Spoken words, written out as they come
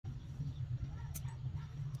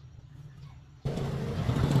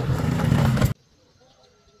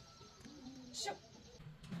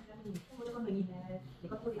để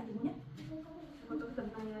con cô gì ăn thì mua nhé. Con tôi cần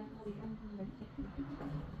tay cô gì ăn đấy.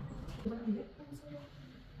 Cô ăn gì đấy?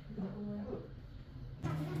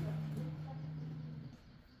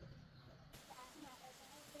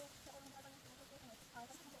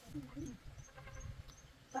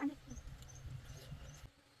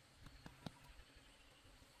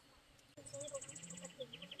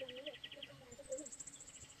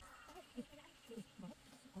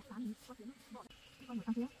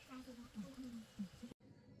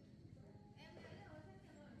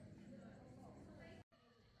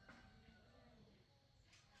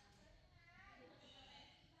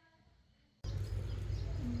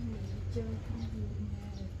 Chơi không gì nha.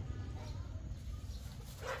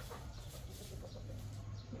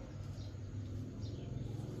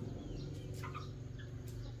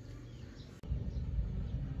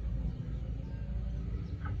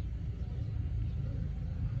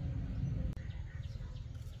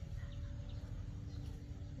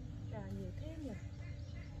 Gà nhiều thế nhỉ?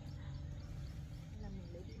 Hay là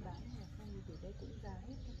mình lấy đi bán mà không thì để đây cũng giá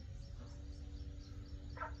hết thôi.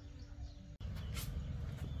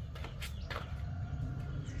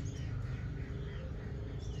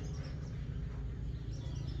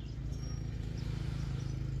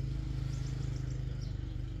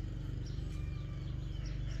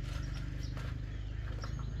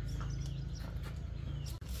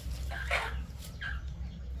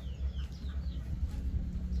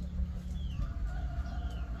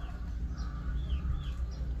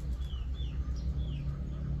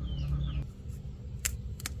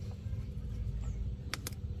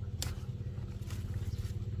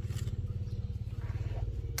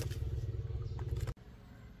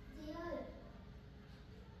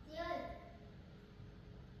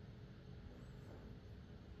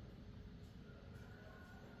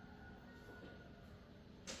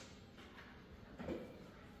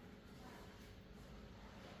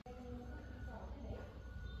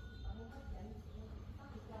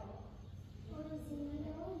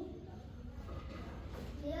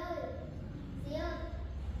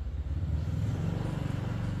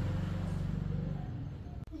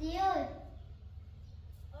 Dì ơi.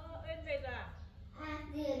 Em về rồi à? À,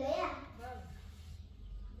 dì ở đấy à? Vâng.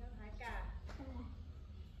 Đang hái cà.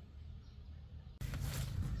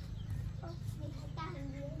 Dì hái cà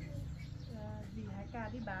làm gì ấy? Dì hái cà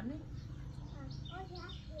đi bán đấy. Ôi thế á?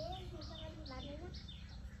 Thế dì cho con đi bán đấy nhá.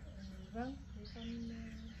 Vâng, thế con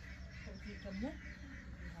cậu dì cầm nhé.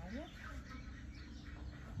 Dì hái nhé.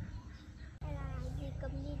 Hay là dì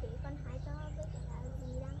cầm đi để con hái cho với cả là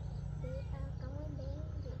dì đang để cảm ơn bé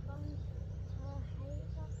để con hái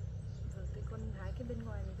cho. Vâng, thế con hái cái bên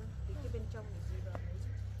ngoài này thôi. Thì cái bên trong để dì vào lấy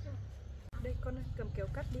cho. Đây con ơi, cầm kéo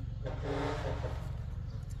cắt đi.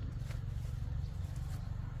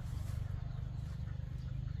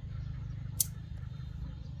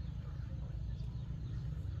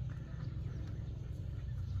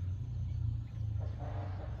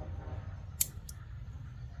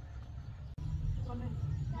 Con ơi,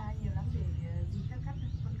 cà nhiều lắm để dì cắt cắt.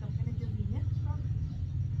 Con cầm cái này cho dì nhé.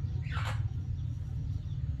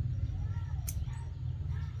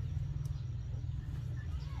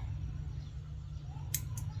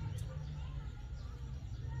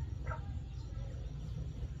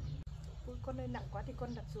 Ui, con ơi nặng quá thì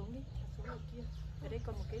con đặt xuống đi, đặt xuống ở kia. Ở đây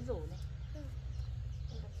còn một cái rổ này.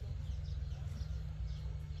 Con đặt xuống.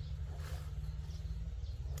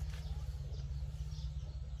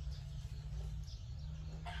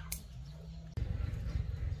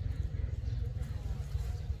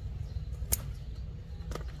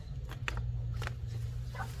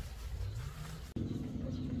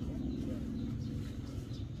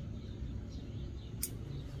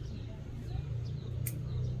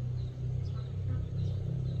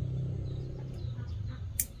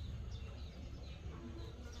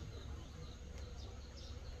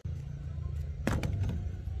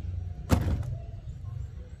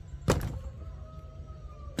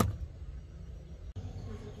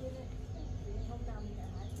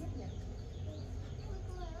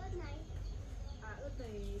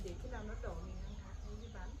 Để khi nào nó đổ mình hái đi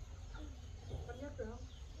bán. Con nhắc được không?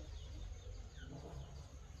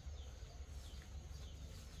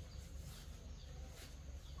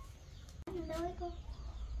 Đâu ấy cô?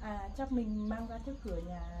 À chắc mình mang ra trước cửa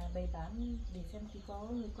nhà bày bán để xem thì có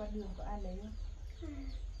người qua đường có ai lấy không.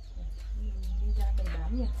 Mình đi ra bày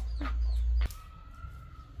bán nhỉ.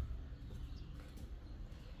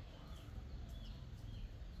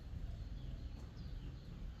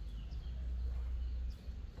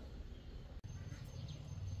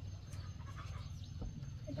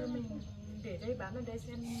 Thôi mình để đây bán ở đây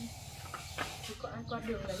xem thì có ai qua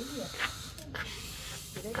đường lấy nhỉ.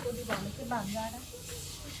 Để đây cô đi vào mấy cái bàn ra đó.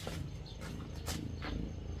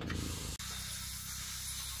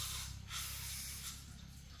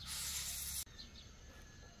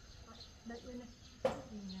 Đây Uyen này,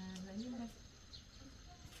 mình lấy như này.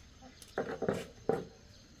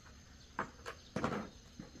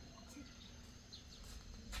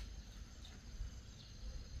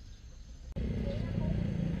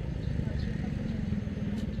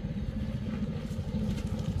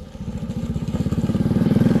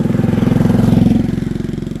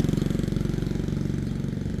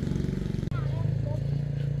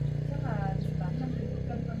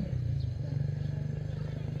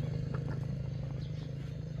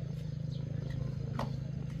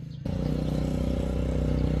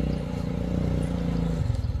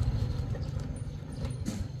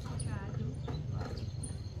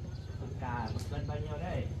 Cân bao nhiêu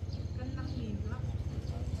đấy? Cân 5.000 đó.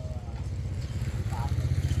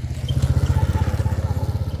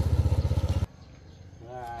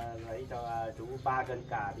 Lấy cho chú 3 cân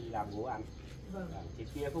cà đi làm bố ăn. Vâng. Thịt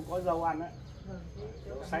kia không có dâu ăn á. Vâng.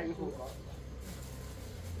 Dâu xanh không có.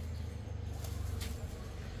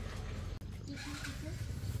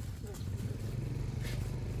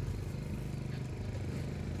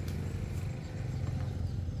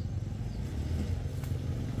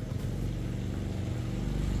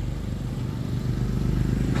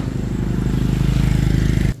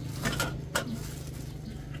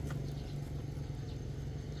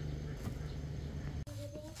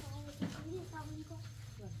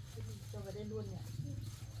 Cho vào đây luôn nhỉ.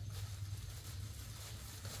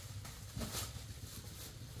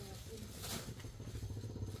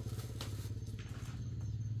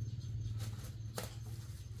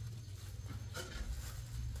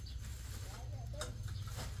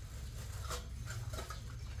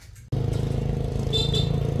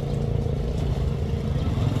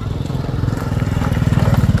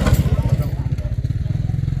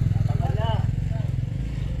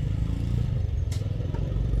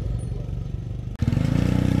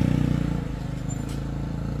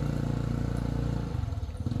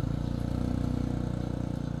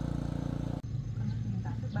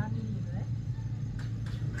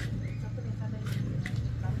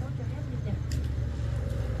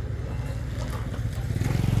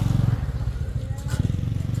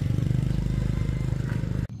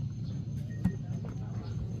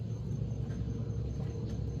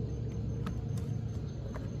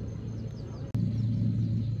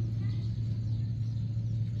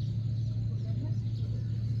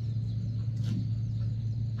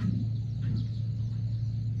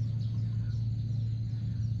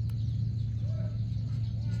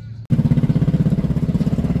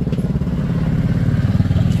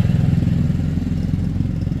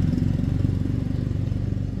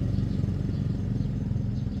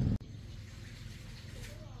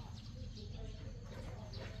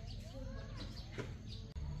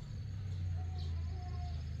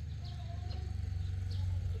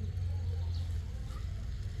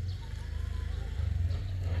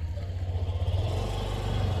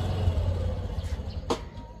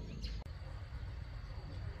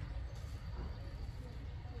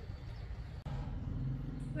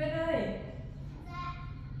 Uyen ơi,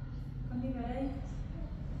 con đi vào đây.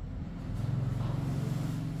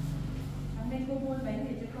 Sáng nay cô mua bánh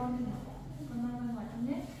để cho con mang ra ngoài ăn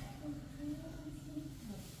nhé.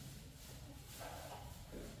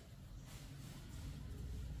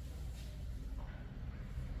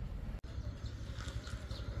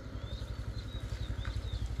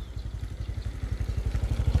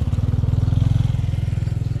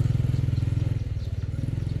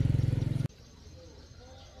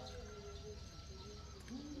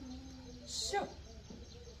 Sure.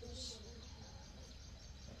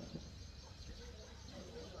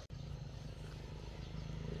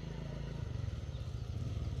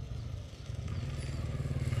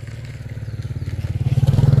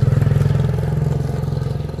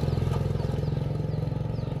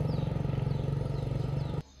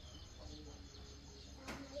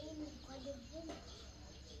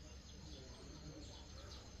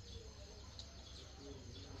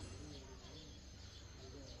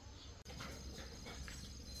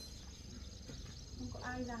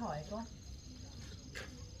 Ai ra hỏi con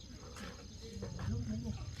lúc đấy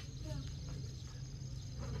nhỉ.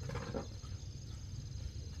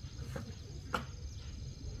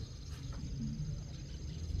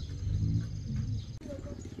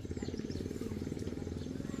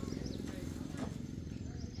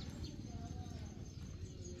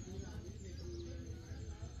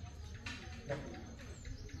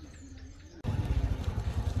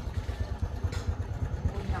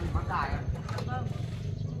 Nhằm có cài à? Vâng,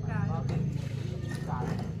 cài.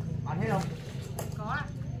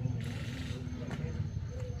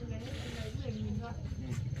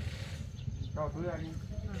 Cho túi ra đi.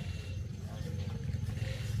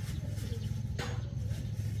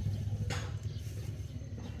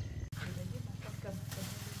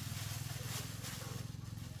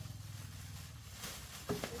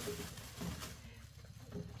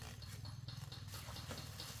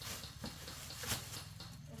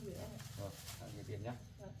 Gửi tiền nhá.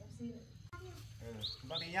 Em xin.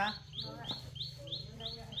 Bác đi nhá.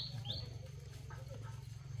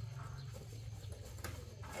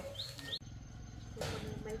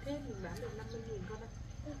 Mấy thế mình bán được 50.000 con ạ.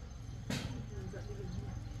 Mình dọn đi mình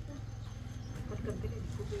nhà. Con cầm cái này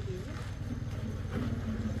cô về đi nhé.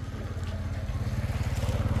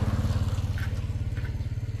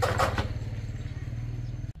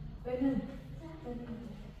 Bên này.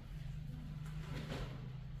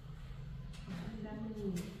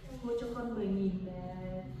 Mua cho con 10.000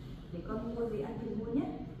 để con mua gì ăn thì mua nhé.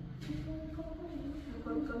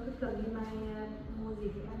 Con cứ cầm đi mai mua gì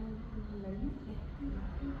thì ăn lấy nhé.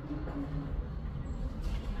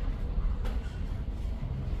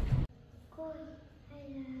 Cô ơi, hay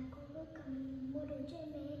là cô cứ cầm mua đồ cho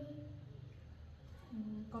em bé đi.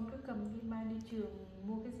 Con cứ cầm đi mai đi trường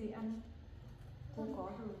mua cái gì ăn. Cô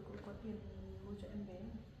có rồi, cô có tiền mua cho em bé.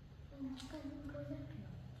 Cảm ơn cô nhé.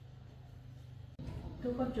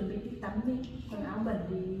 Thôi con chuẩn bị đi tắm đi, còn áo bẩn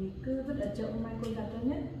thì cứ vứt ở chợ, mai cô giặt cho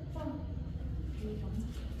nhé. Đi tắm.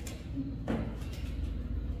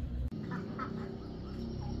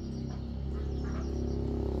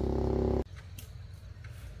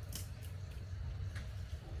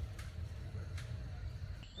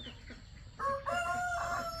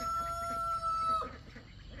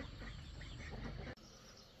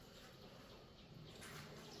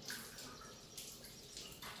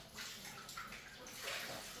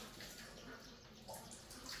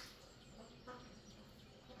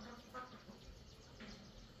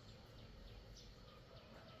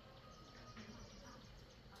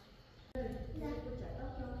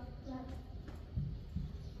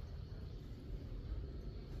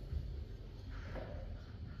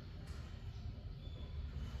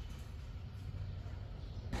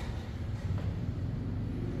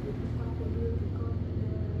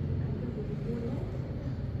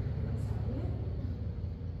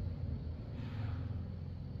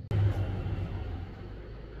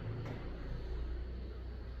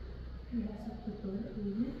 Sắp tối lại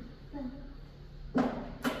uống nhé.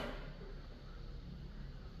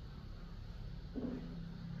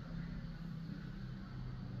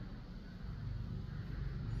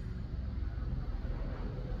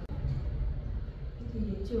 Thì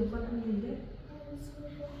đến trường con ăn gì đấy?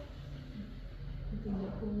 Thì để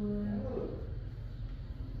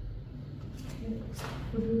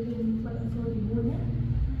cô đưa thêm con ăn xôi thì mua nhé.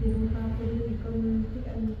 Thì hôm qua cô đưa thì con thích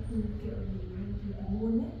ăn kiểu gì thì mua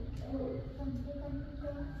nhé.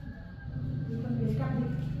 Thì con bé cặp đi.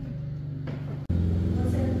 Con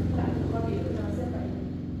xem lại con biểu nó sẽ phải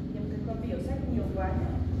nhập cái con biểu sách nhiều quá nhé.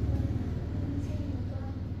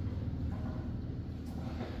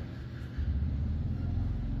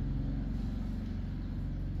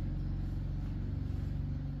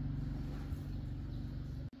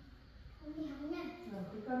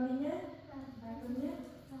 Thì con đi nhé. Bye con nhé.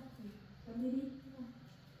 Con đi đi.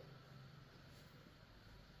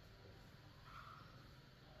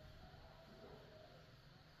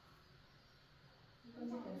 Con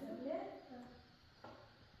đi cẩn thận nhé.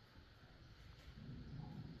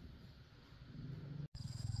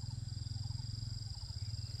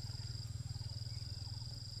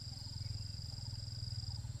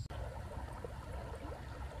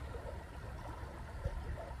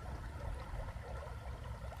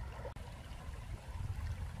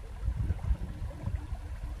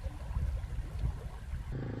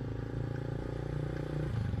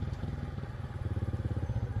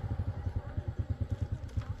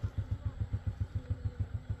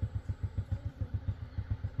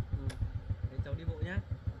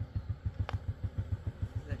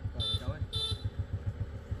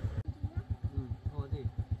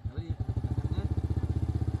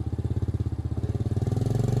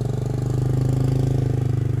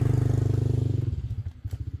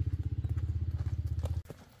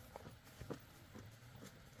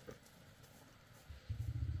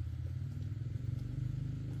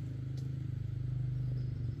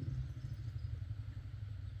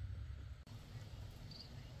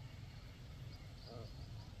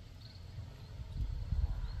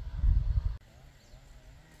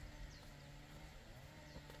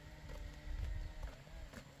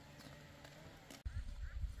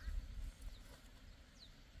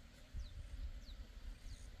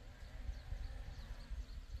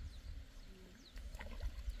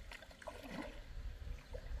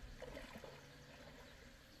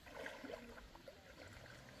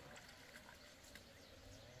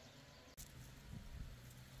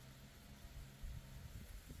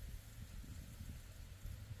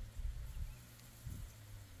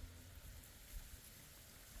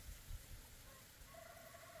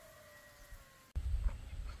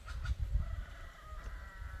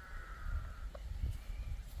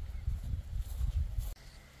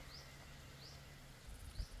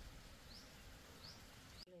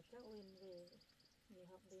 Chắc Uyen về nghỉ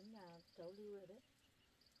học đến nhà cháu Lưu rồi đấy.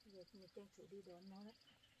 Bây giờ mình tranh thủ đi đón nó đấy.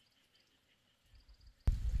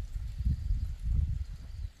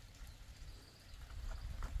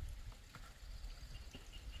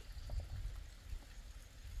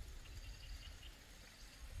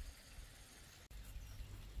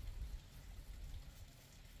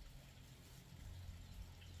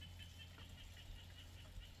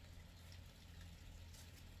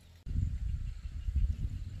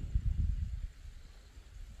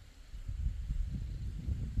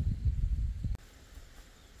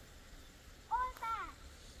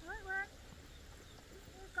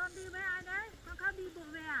 Con đi với ai đấy? Con không đi bộ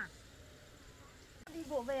về à? Đi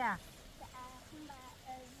bộ về à? Dạ không bà,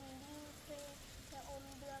 mình đi thuê xe ôm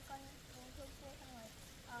đưa con xuống quê xong rồi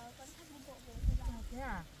con thích đi bộ về thôi bà. Thế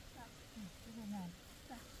à? Dạ. Thế về này.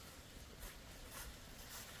 Dạ.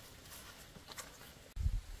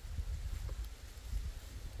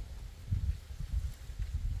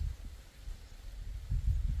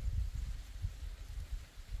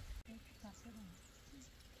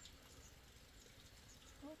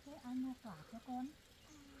 Thế anh mua quả cho con?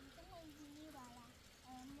 Cái này thì bảo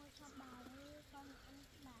là mua cho bà với con ăn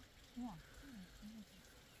bà. Thế à?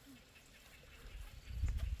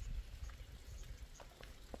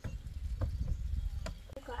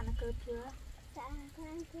 Thế con ăn cơm chưa? Dạ con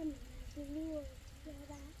ăn cơm thì Lưu rồi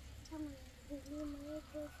bà. Xong rồi thì Lưu mới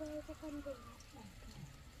thuê xe cho con về.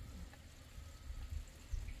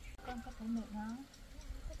 Con có thấy mệt không?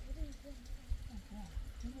 Có thấy bình thường. Thế à?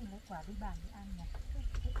 Thế mình lấy quả đi bàn đi ăn nhỉ?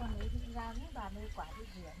 Thế con lấy đi ra nhé, bàn lấy quả đi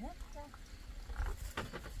rửa nhé.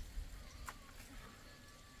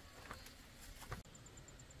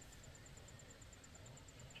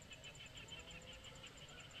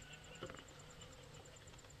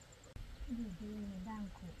 Vì mình đang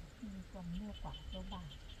khổ, mình còn mua quả cho bà.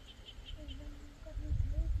 Con đi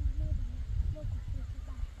thấy Lưu mua quả về cho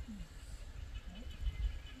bà. Đấy.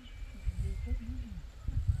 Đi thích lắm.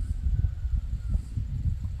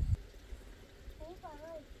 Thế bà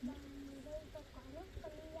ơi, bà ngồi đây cho quả nước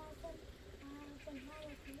con đi ra xem tuần 2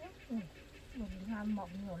 là thứ nước. Mình ham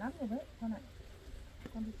mọng nhiều lắm rồi đấy con ạ.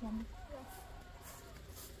 Con đi xem.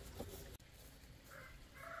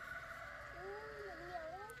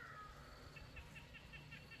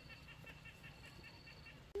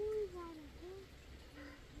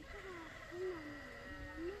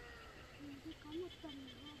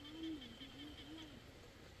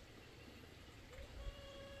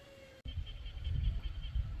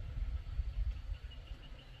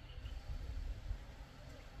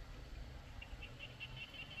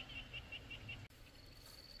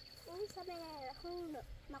 Sao bên này lại không được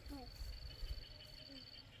mọc này?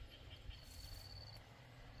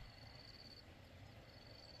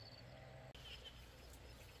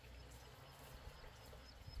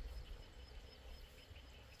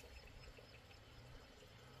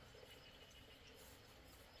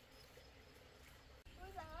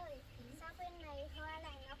 Ôi giời ơi, sao bên này hoa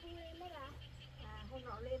này nó không lên đấy bà? À, hôm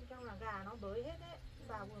nọ lên trong là gà nó bới hết đấy.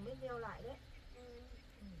 Bà vừa mới gieo lại đấy.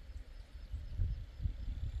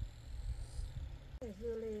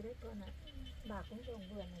 Dưa lê đấy con ạ. Bà cũng trồng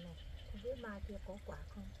vườn này này. Không biết mai kia có quả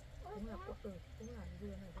không? Cũng là có cũng là dưa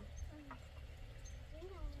này đấy.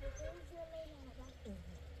 Đúng là cái dưa lê này hả bà?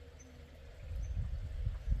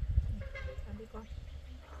 Ăn đi con.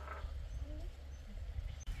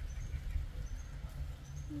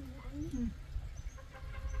 Ăn đi.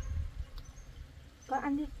 Con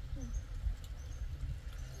ăn đi.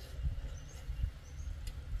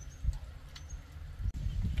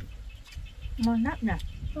 Ngon lắm nhỉ?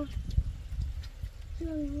 Chưa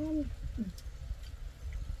ngon.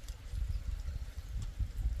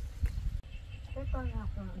 Thế con học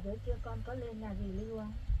ở dưới kia con có lên nhà dì Lưu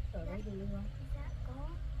không? Ở đây dì Lưu không? Dạ có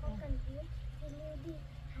cần thiết thì Lưu đi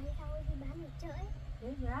hái rau đi bán ở chợ ấy.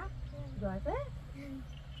 Thế nhá? Giỏi thế.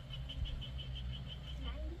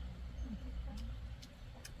 Bán đi.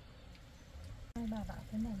 Hai bà bảo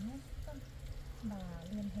thế này nhé. Bà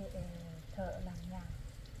liên hệ thợ làm nhà.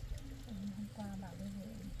 Hôm qua bà liên hệ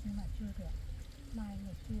nhưng mà chưa được. Mai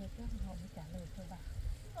ngày kia chắc họ mới trả lời cho bà.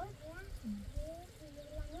 Ôi thế á? Thế thì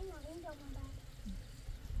làm lúc nào cũng được mà bà.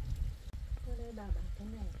 Thế đây bà bảo thế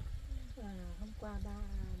này. Hôm qua bà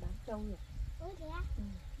bán trâu rồi. Ôi thế á?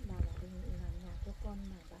 Bà bảo đừng làm nhà cho con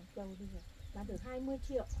mà bán trâu đi rồi. Bán được 20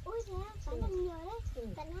 triệu. Ôi thế á? Bán được nhiều đấy.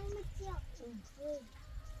 Tận 20 triệu. Thế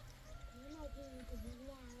này thì được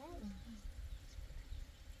nhà đấy.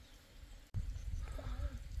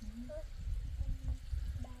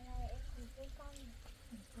 Bà lại cùng với con này.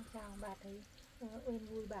 Sao bà thấy Uyen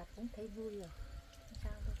vui, bà cũng thấy vui rồi.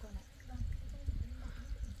 Sao đâu con ạ?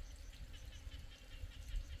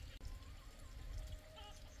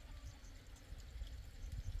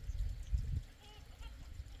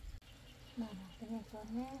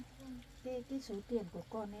 con nhé. Cái số tiền của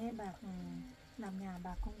con ấy bà làm nhà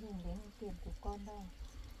bà không dùng đến tiền của con đâu.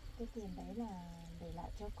 Cái tiền đấy là để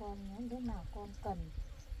lại cho con nhé. Lúc nào con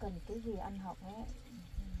cần cái gì ăn học ấy,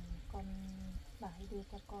 con bà hãy đưa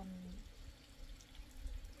cho con.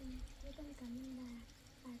 Thế con cảm ơn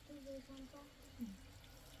bà cứ đưa con quá.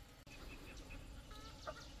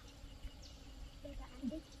 Bây giờ ăn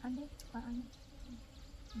đi. Ăn đi, con ăn.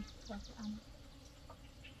 Con sẽ ăn.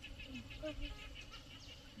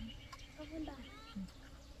 Cảm ơn bà.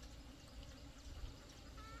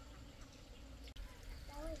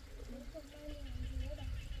 Bà ơi, đến hôm nay mình làm gì đấy bà?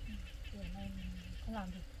 Chiều nay mình không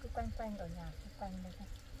làm gì, cứ quanh quanh ở nhà, quanh đây thôi.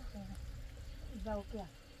 Rau kìa,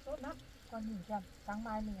 tốt lắm. Con nhìn xem, sáng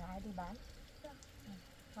mai mình hái đi bán.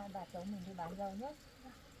 Hai bà cháu mình đi bán rau nhé.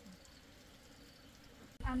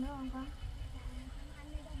 Ăn nữa không con? Không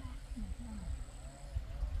ăn nữa đâu bà.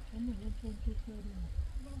 Thế mình lên trên kia chơi đi này.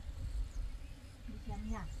 Đi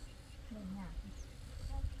xem nhạc, lên nhạc.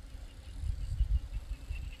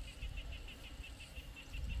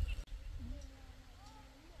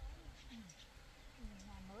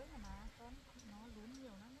 Nhà mới này mà con, nó lún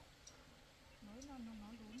nhiều lắm đấy. Mới nó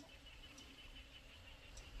lún đấy.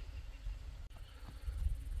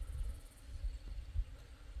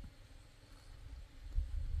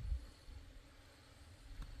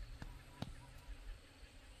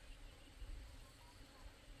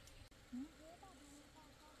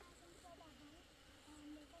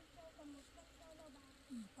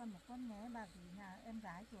 Còn một con nhé bà vì nhà em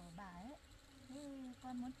gái của bà ấy. Thế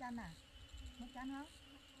con muốn chăn à? Muốn chăn không?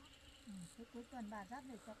 Thế cuối tuần bà dắt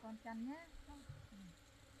về cho con chăn nhé. Con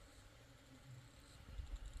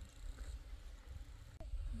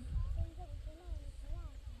rộng thế này thế là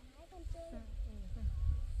thoải mái con chơi.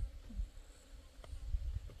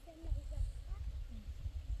 Trên này rộng quá.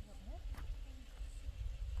 Rộng hết.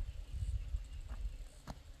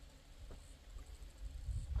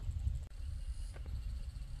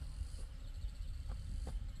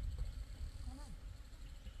 Con ơi,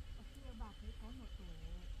 ở kia bà thấy có một tổ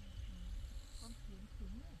con kiến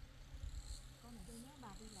trứng này. Con ở đây nhé, bà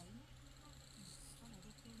đi lấy nhé. Con ở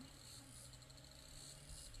đây chơi nhé.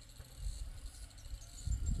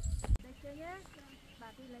 Đây chơi nhé.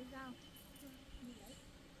 Bà đi lấy rau. Đi lấy.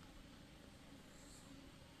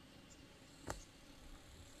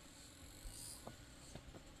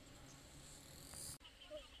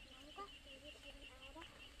 Nóng quá, đi thay quần áo đó.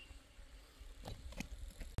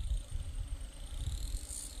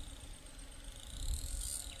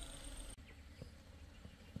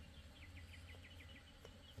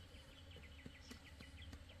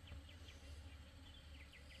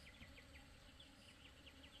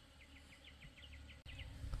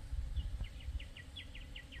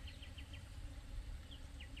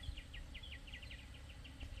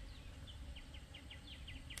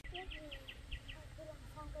 Biết gì, tôi làm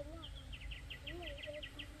xong cái nhà này. Những người yêu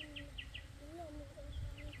sang, những người mình yêu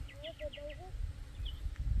sang, nhớ về đâu hết.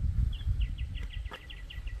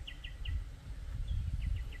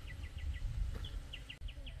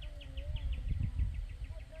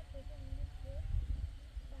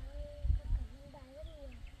 Bà ơi, con cảm ơn bà rất nhiều.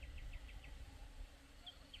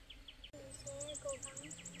 Mình sẽ cố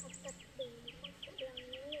gắng học tập để không phụ lòng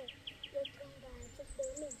những người yêu thương và giúp đỡ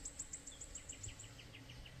mình.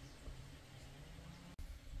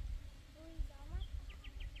 Vui gió mắt.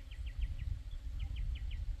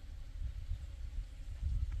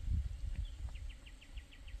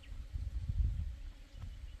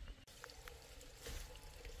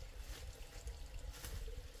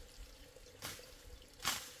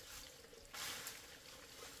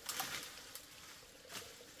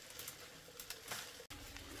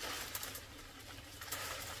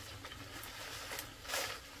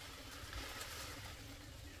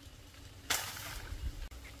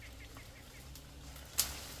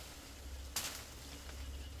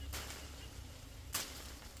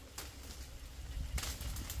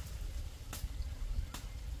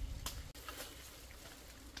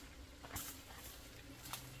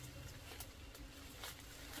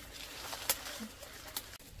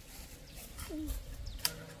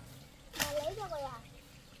 Bà lấy cho rồi à?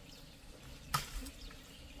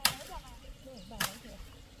 Bà lấy cho bà. Để bà lấy kìa.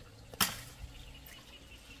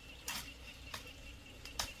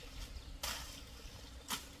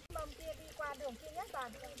 Mầm kia đi qua đường kia nhất bà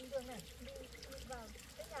đi đường này. Đi vào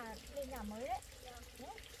cái nhà, lên nhà mới đấy. Nhé.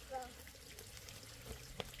 Vâng.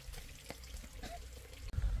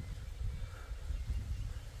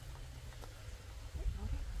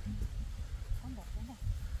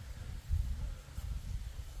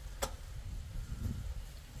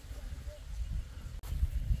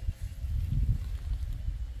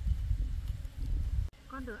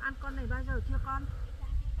 Con được ăn con này bao giờ chưa con? Dạ,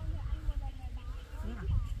 con được ăn một lần rồi đó. Thế à?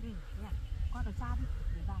 Thế à? Con ở xa đi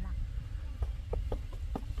để vào làm.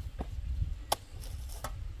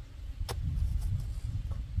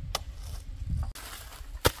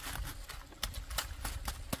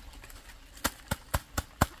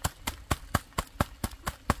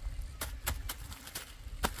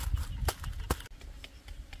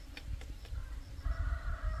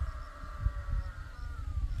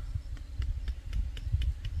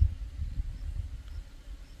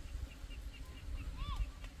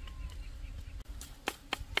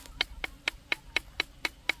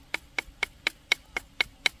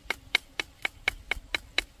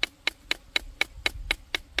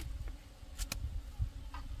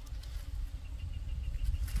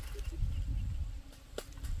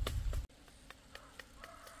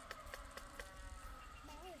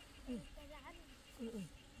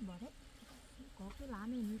 Bỏ đấy. Có cái lá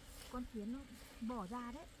này con kiến nó bỏ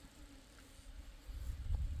ra đấy.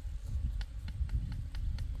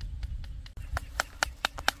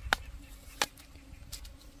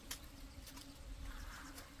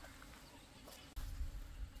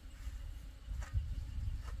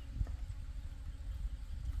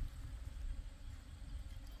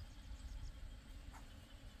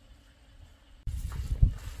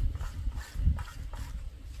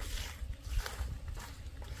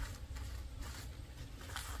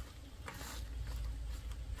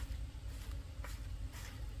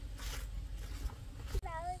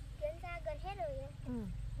 Bà ơi, kiến ra gần hết rồi nhỉ?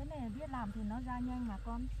 Cái này biết làm thì nó ra nhanh mà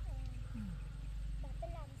con. Bà biết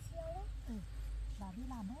làm siêu đấy. Bà đi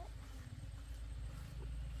làm hết.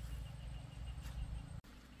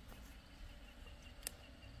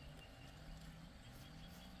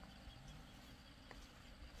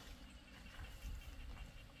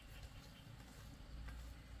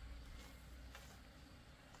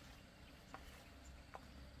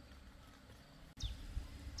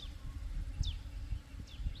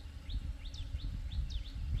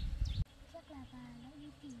 Chắc là bà đã đi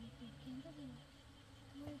tìm kiếm cái gì.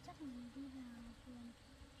 Thôi chắc mình đi vào vườn.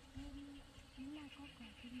 Nếu mà có cỏ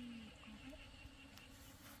thì mình có hết.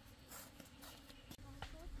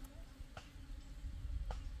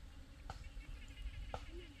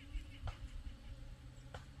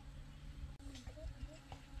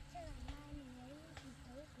 Chắc là mai mình lấy thì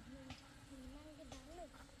tới của mình mang cái đống này.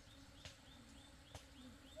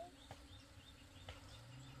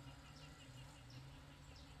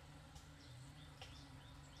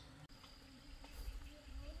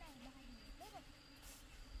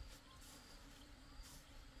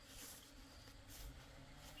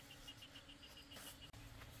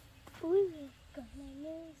 Ui, cỏ này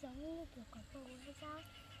như giống như kiểu cỏ bầu hay sao?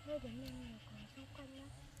 Thôi để mình nhổ cỏ xung quanh nhá.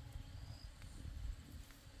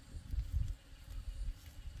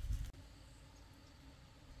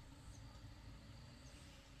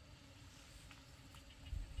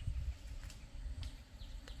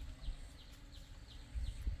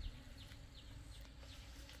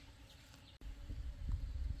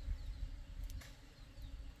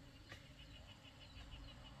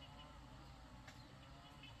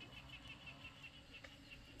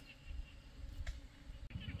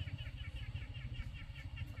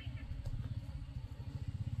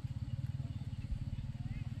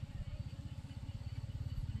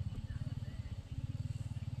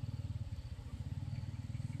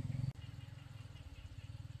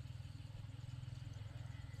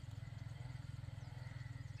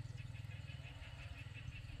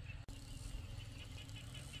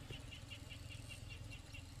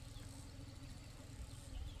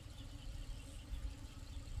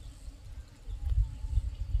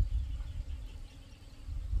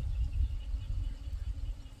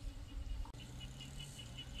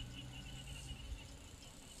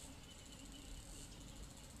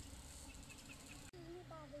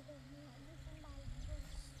 Bây giờ mình lại đi sân bay thôi.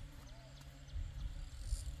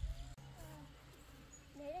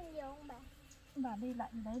 Đấy là nhiều không bà? Bà đi lại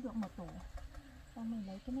lấy được một tủ. Xong mình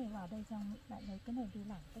lấy cái này vào đây, xong lại lấy cái này đi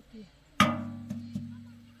làm cái kia.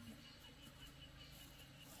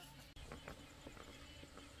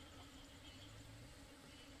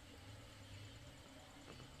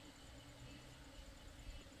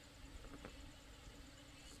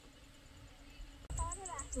 To thế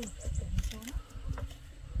bà? Số đó.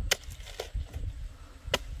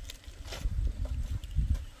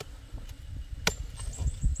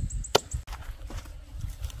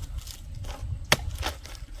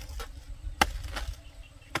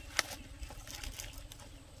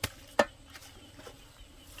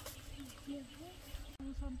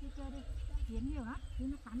 Xuân kia chơi đi, kiến nhiều lắm,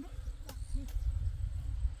 kiến nó cắn đấy. Đi.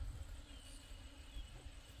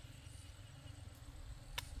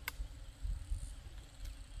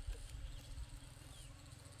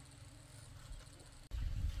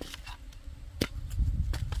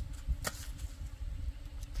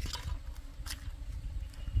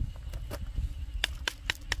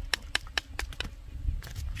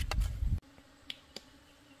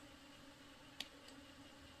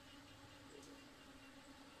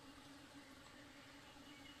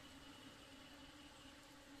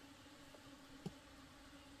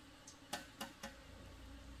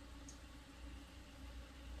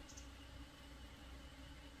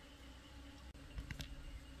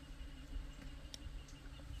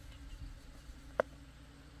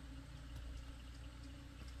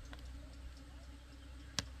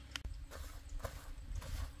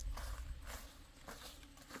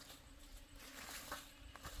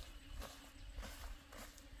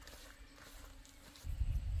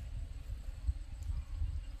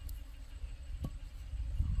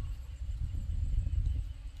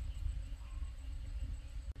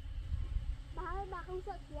 không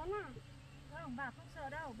sợ kiến à? Không, bà không sợ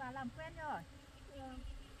đâu, bà làm quen rồi. Ừ.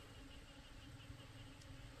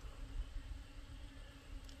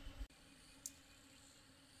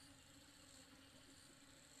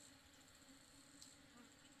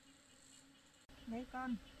 Đấy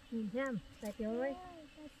con, nhìn xem, sạch rồi.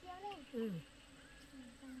 Ôi, siêu đấy. Ừ,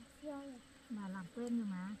 Siêu rồi. bà làm quen rồi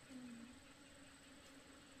mà.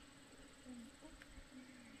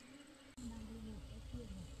 Đang đi ngủ cái kia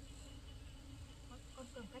này. Con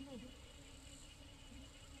cầm cái này đi.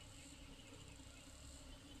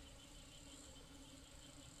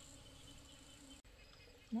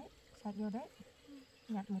 Đấy, sạch rồi đấy.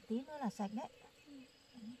 Nhặt một tí nữa là sạch đấy.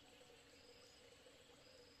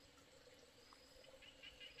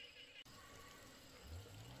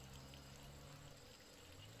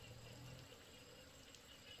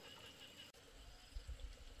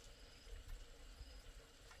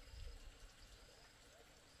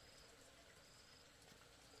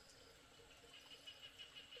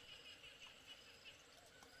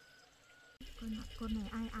 Con này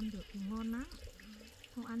ai ăn được thì ngon lắm,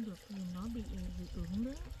 không ăn được thì nó bị ứng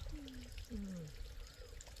đấy. Ừ.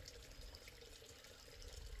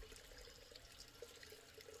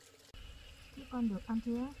 Thế con được ăn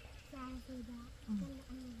chưa? Dạ rồi đó. Ừ. Con đã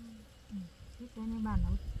ăn rồi. Ừ. Thế cái này bà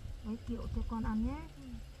nấu với kiệu cho con ăn nhé.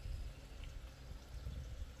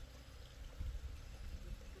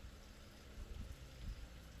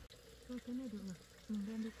 Thôi cái này được rồi, mình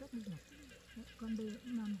đem đi cất đi nhỉ. Đấy, con đi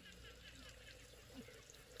mà này.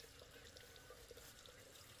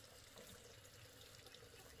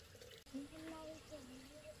 Hôm nay chị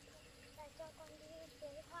đã cho con đi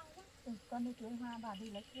tưới hoa nhé. Ừ, con đi tưới hoa, bà đi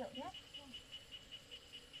lấy kiệu nhé.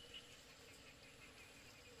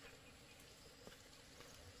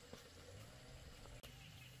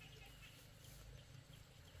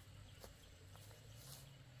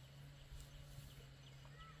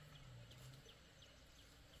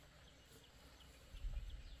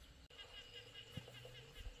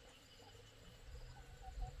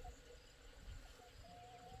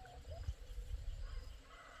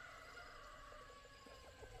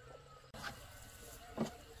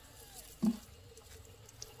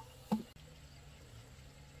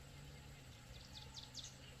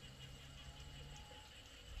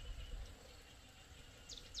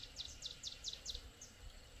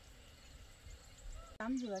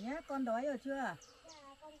 Tắm rửa nhé, con đói rồi chưa?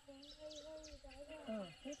 Dạ con cũng hơi đói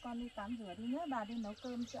rồi. Thế con đi tắm rửa đi nhé, bà đi nấu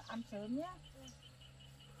cơm cho ăn sớm nhé.